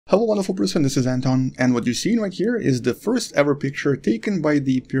Hello wonderful person, this is Anton, and what you're seeing right here is the first ever picture taken by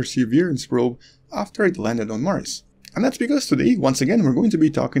the Perseverance probe after it landed on Mars. And that's because today, once again, we're going to be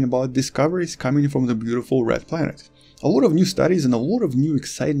talking about discoveries coming from the beautiful red planet. A lot of new studies and a lot of new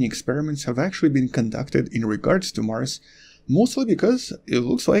exciting experiments have actually been conducted in regards to Mars, mostly because it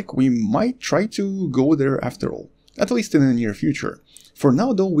looks like we might try to go there after all, at least in the near future. For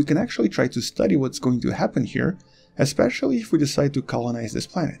now though, we can actually try to study what's going to happen here, especially if we decide to colonize this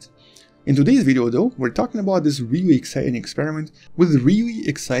planet. In today's video though, we're talking about this really exciting experiment with really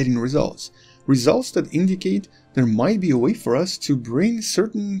exciting results. Results that indicate there might be a way for us to bring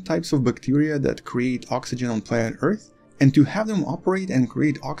certain types of bacteria that create oxygen on planet Earth and to have them operate and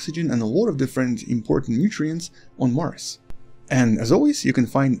create oxygen and a lot of different important nutrients on Mars. And as always, you can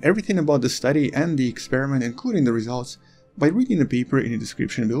find everything about the study and the experiment, including the results, by reading the paper in the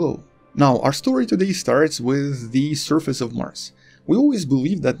description below. Now, our story today starts with the surface of Mars. We always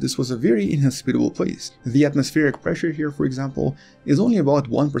believed that this was a very inhospitable place. The atmospheric pressure here, for example, is only about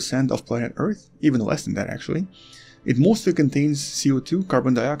 1% of planet Earth, even less than that actually. It mostly contains CO2,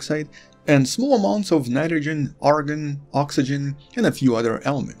 carbon dioxide, and small amounts of nitrogen, argon, oxygen, and a few other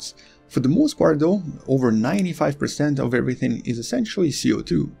elements. For the most part though, over 95% of everything is essentially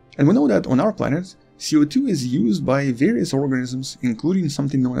CO2. And we know that on our planet, CO2 is used by various organisms, including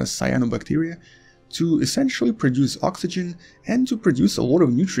something known as cyanobacteria, to essentially produce oxygen and to produce a lot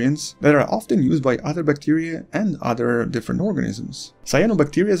of nutrients that are often used by other bacteria and other different organisms.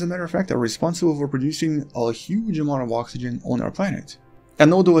 Cyanobacteria, as a matter of fact, are responsible for producing a huge amount of oxygen on our planet.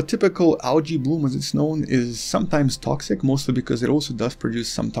 And although a typical algae bloom, as it's known, is sometimes toxic, mostly because it also does produce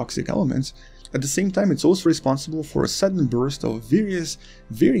some toxic elements, at the same time it's also responsible for a sudden burst of various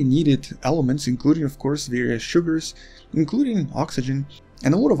very needed elements, including of course various sugars, including oxygen,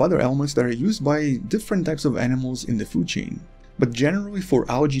 and a lot of other elements that are used by different types of animals in the food chain. But generally for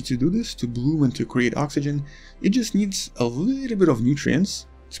algae to do this, to bloom and to create oxygen, it just needs a little bit of nutrients,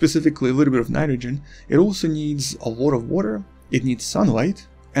 specifically a little bit of nitrogen. It also needs a lot of water, it needs sunlight,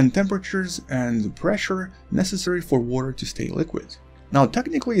 and temperatures and pressure necessary for water to stay liquid. Now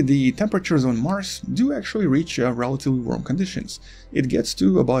technically the temperatures on Mars do actually reach relatively warm conditions. It gets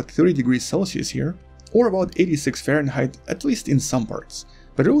to about 30 degrees Celsius here, or about 86 Fahrenheit, at least in some parts,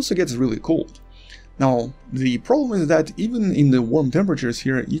 but it also gets really cold. Now the problem is that even in the warm temperatures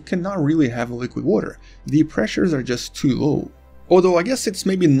here, you cannot really have liquid water. The pressures are just too low. Although I guess it's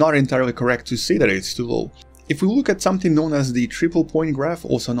maybe not entirely correct to say that it's too low. If we look at something known as the triple point graph,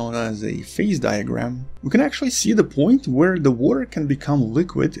 also known as a phase diagram, we can actually see the point where the water can become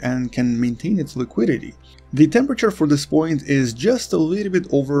liquid and can maintain its liquidity. The temperature for this point is just a little bit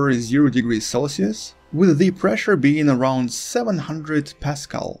over 0 degrees Celsius, with the pressure being around 700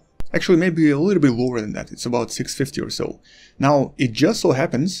 Pascal. Actually, maybe a little bit lower than that, it's about 650 or so. Now, it just so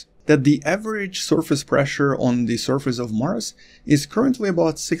happens that the average surface pressure on the surface of Mars is currently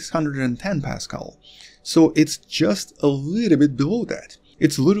about 610 Pascal. So it's just a little bit below that.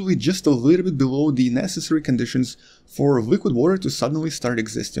 It's literally just a little bit below the necessary conditions for liquid water to suddenly start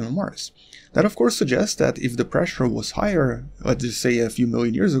existing on Mars. That of course suggests that if the pressure was higher, let's just say a few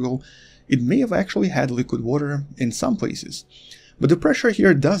million years ago, it may have actually had liquid water in some places. But the pressure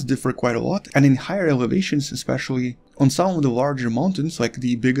here does differ quite a lot, and in higher elevations, especially on some of the larger mountains, like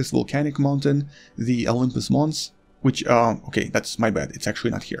the biggest volcanic mountain, the Olympus Mons, which, okay, that's my bad, it's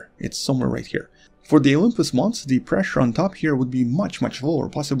actually not here, it's somewhere right here. For the Olympus Mons, the pressure on top here would be much lower,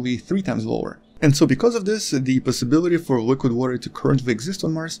 possibly 3 times lower. And so because of this, the possibility for liquid water to currently exist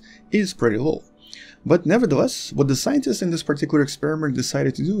on Mars is pretty low. But nevertheless, what the scientists in this particular experiment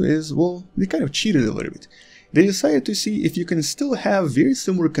decided to do is, well, they kind of cheated a little bit. They decided to see if you can still have very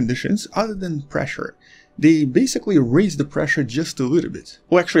similar conditions other than pressure. They basically raised the pressure just a little bit.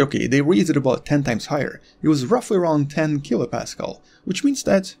 Well, actually, okay, they raised it about 10 times higher. It was roughly around 10 kilopascal, which means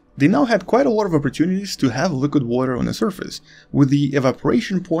that they now had quite a lot of opportunities to have liquid water on the surface, with the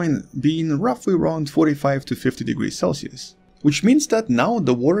evaporation point being roughly around 45 to 50 degrees Celsius. Which means that now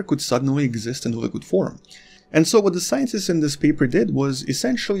the water could suddenly exist in liquid form. And so what the scientists in this paper did was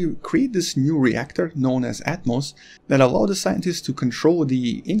essentially create this new reactor known as Atmos that allowed the scientists to control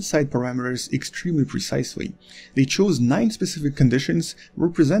the inside parameters extremely precisely. They chose 9 specific conditions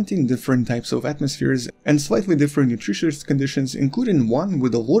representing different types of atmospheres and slightly different nutritious conditions, including one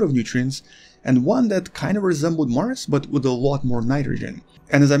with a lot of nutrients and one that kind of resembled Mars but with a lot more nitrogen.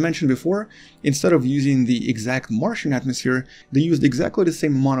 And as I mentioned before, instead of using the exact Martian atmosphere, they used exactly the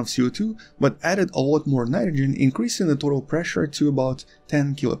same amount of CO2 but added a lot more nitrogen, increasing the total pressure to about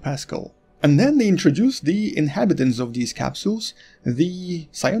 10 kilopascal. And then they introduced the inhabitants of these capsules, the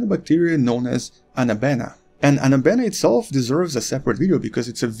cyanobacteria known as Anabaena. And Anabena itself deserves a separate video because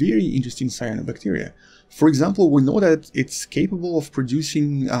it's a very interesting cyanobacteria. For example, we know that it's capable of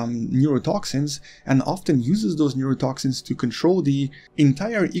producing neurotoxins and often uses those neurotoxins to control the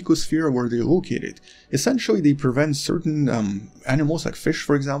entire ecosphere where they're located. Essentially, they prevent certain animals, like fish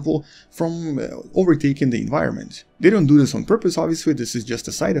for example, from overtaking the environment. They don't do this on purpose, obviously, this is just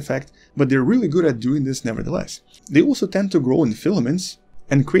a side effect, but they're really good at doing this nevertheless. They also tend to grow in filaments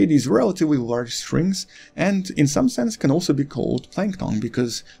and create these relatively large strings, and in some sense can also be called plankton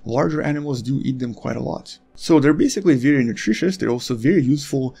because larger animals do eat them quite a lot. So they're basically very nutritious, they're also very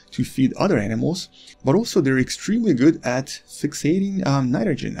useful to feed other animals, but also they're extremely good at fixating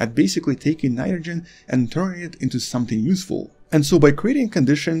nitrogen, at basically taking nitrogen and turning it into something useful. And so by creating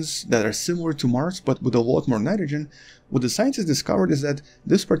conditions that are similar to Mars but with a lot more nitrogen, what the scientists discovered is that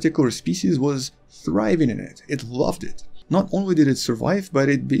this particular species was thriving in it, it loved it. Not only did it survive, but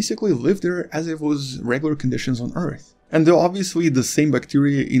it basically lived there as if it was regular conditions on Earth. And though obviously the same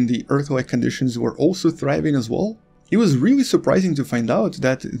bacteria in the Earth-like conditions were also thriving as well, it was really surprising to find out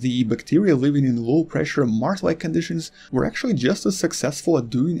that the bacteria living in low-pressure Mars-like conditions were actually just as successful at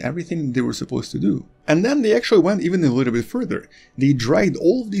doing everything they were supposed to do. And then they actually went even a little bit further. They dried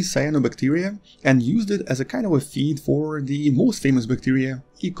all of these cyanobacteria and used it as a kind of a feed for the most famous bacteria,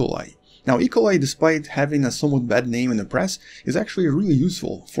 E. coli. Now, E. coli, despite having a somewhat bad name in the press, is actually really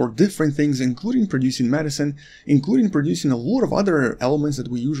useful for different things, including producing medicine, including producing a lot of other elements that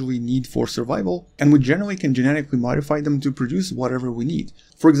we usually need for survival, and we generally can genetically modify them to produce whatever we need.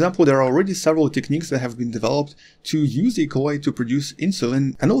 For example, there are already several techniques that have been developed to use E. coli to produce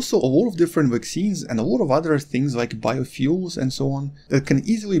insulin, and also a lot of different vaccines and a lot of other things like biofuels and so on that can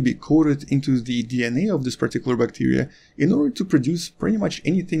easily be coded into the DNA of this particular bacteria in order to produce pretty much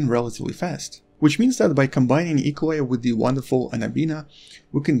anything relatively fast. Which means that by combining E. coli with the wonderful Anabena,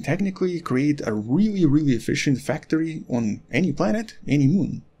 we can technically create a really efficient factory on any planet, any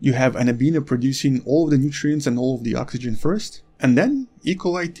moon. You have Anabena producing all of the nutrients and all of the oxygen first, and then E.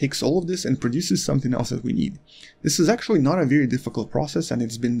 coli takes all of this and produces something else that we need. This is actually not a very difficult process, and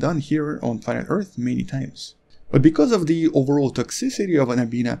it's been done here on planet Earth many times. But because of the overall toxicity of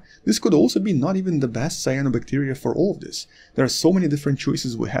Anabena, this could also be not even the best cyanobacteria for all of this. There are so many different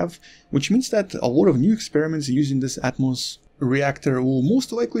choices we have, which means that a lot of new experiments using this Atmos reactor will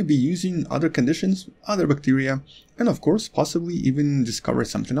most likely be using other conditions, other bacteria, and of course possibly even discover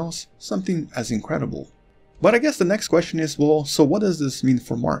something else, something as incredible. But I guess the next question is, well, so what does this mean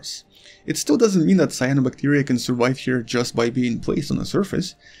for Mars? It still doesn't mean that cyanobacteria can survive here just by being placed on the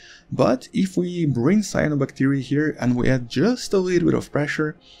surface. But if we bring cyanobacteria here and we add just a little bit of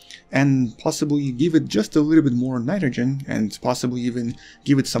pressure and possibly give it just a little bit more nitrogen and possibly even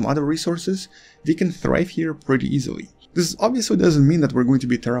give it some other resources, they can thrive here pretty easily. This obviously doesn't mean that we're going to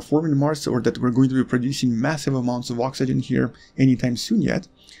be terraforming Mars or that we're going to be producing massive amounts of oxygen here anytime soon yet,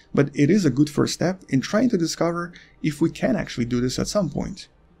 but it is a good first step in trying to discover if we can actually do this at some point.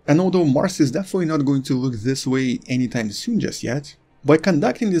 And although Mars is definitely not going to look this way anytime soon just yet, by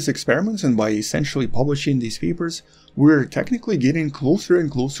conducting these experiments and by essentially publishing these papers, we're technically getting closer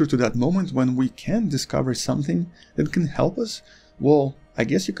and closer to that moment when we can discover something that can help us, well, I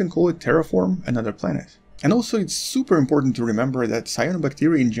guess you can call it terraform another planet. And also it's super important to remember that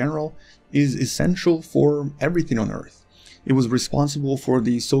cyanobacteria in general is essential for everything on Earth. It was responsible for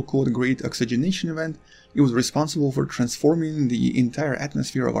the so-called Great Oxygenation event, it was responsible for transforming the entire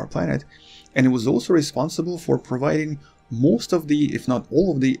atmosphere of our planet, and it was also responsible for providing most of the, if not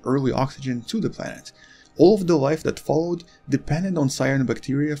all of the early oxygen to the planet. All of the life that followed depended on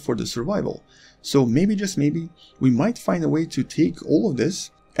cyanobacteria for the survival. So maybe, just maybe, we might find a way to take all of this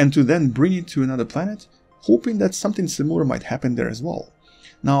and to then bring it to another planet, hoping that something similar might happen there as well.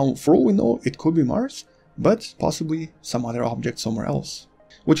 Now, for all we know, it could be Mars, but possibly some other object somewhere else.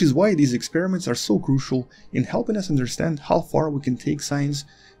 Which is why these experiments are so crucial in helping us understand how far we can take science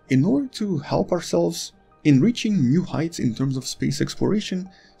in order to help ourselves in reaching new heights in terms of space exploration,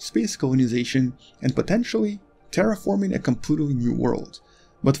 space colonization, and potentially terraforming a completely new world.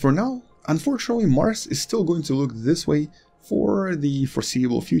 But for now, unfortunately, Mars is still going to look this way for the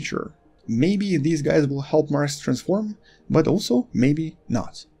foreseeable future. Maybe these guys will help Mars transform, but also maybe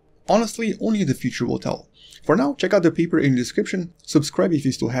not. Honestly, only the future will tell. For now, check out the paper in the description, subscribe if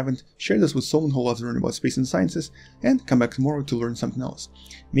you still haven't, share this with someone who loves to learn about space and sciences, and come back tomorrow to learn something else.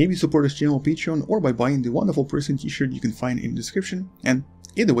 Maybe support this channel on Patreon or by buying the wonderful person t-shirt you can find in the description, and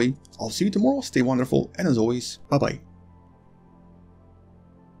either way, I'll see you tomorrow, stay wonderful, and as always, bye bye.